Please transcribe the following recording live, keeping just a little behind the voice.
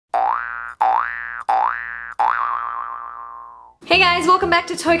Hey guys, welcome back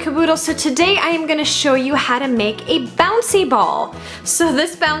to Toy Caboodle. So today I am going to show you how to make a bouncy ball. So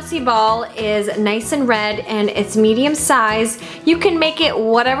this bouncy ball is nice and red and it's medium size. You can make it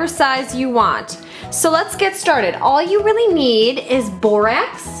whatever size you want. So let's get started. All you really need is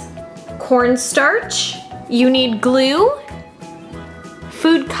borax, cornstarch, you need glue,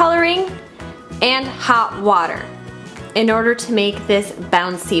 food coloring, and hot water in order to make this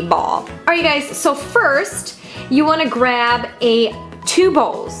bouncy ball. Alright guys, so first you want to grab two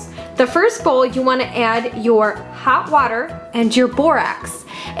bowls. The first bowl you want to add your hot water and your borax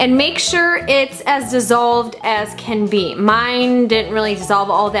and make sure it's as dissolved as can be. Mine didn't really dissolve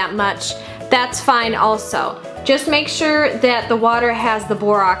all that much. That's fine also. Just make sure that the water has the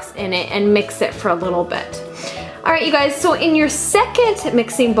borax in it and mix it for a little bit. Alright you guys, so in your second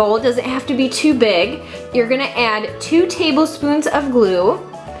mixing bowl, it doesn't have to be too big, you're going to add 2 tablespoons of glue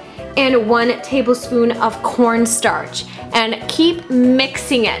and 1 tablespoon of cornstarch and keep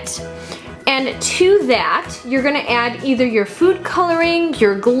mixing it. And to that, you're going to add either your food coloring,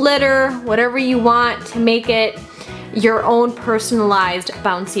 your glitter, whatever you want to make it your own personalized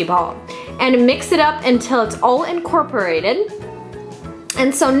bouncy ball. And mix it up until it's all incorporated.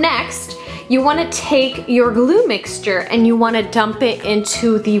 And so next, you want to take your glue mixture and you want to dump it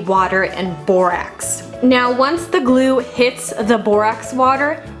into the water and borax. Now once the glue hits the borax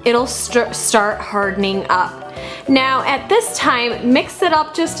water, it'll start hardening up. Now at this time, mix it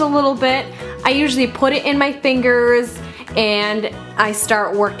up just a little bit. I usually put it in my fingers and I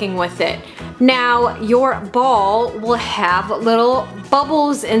start working with it. Now your ball will have little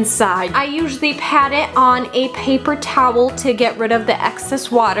bubbles inside. I usually pat it on a paper towel to get rid of the excess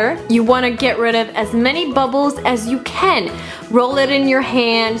water. You want to get rid of as many bubbles as you can. Roll it in your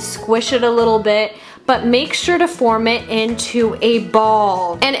hand, squish it a little bit, but make sure to form it into a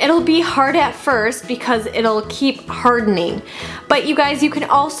ball. And it'll be hard at first because it'll keep hardening. But you guys, you can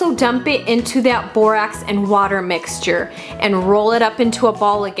also dump it into that borax and water mixture and roll it up into a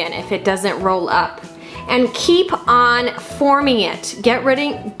ball again if it doesn't roll up. And keep on forming it. Get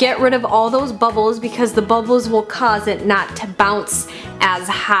rid of all those bubbles because the bubbles will cause it not to bounce as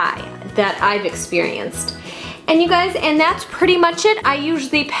high that I've experienced. And you guys, and that's pretty much it. I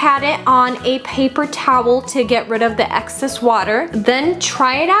usually pat it on a paper towel to get rid of the excess water. Then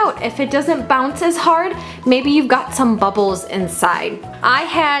try it out. If it doesn't bounce as hard, maybe you've got some bubbles inside. I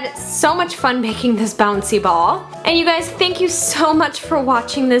had so much fun making this bouncy ball. And you guys, thank you so much for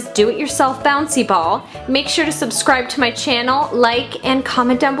watching this do-it-yourself bouncy ball. Make sure to subscribe to my channel, like, and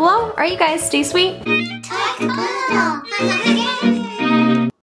comment down below. Alright you guys, stay sweet.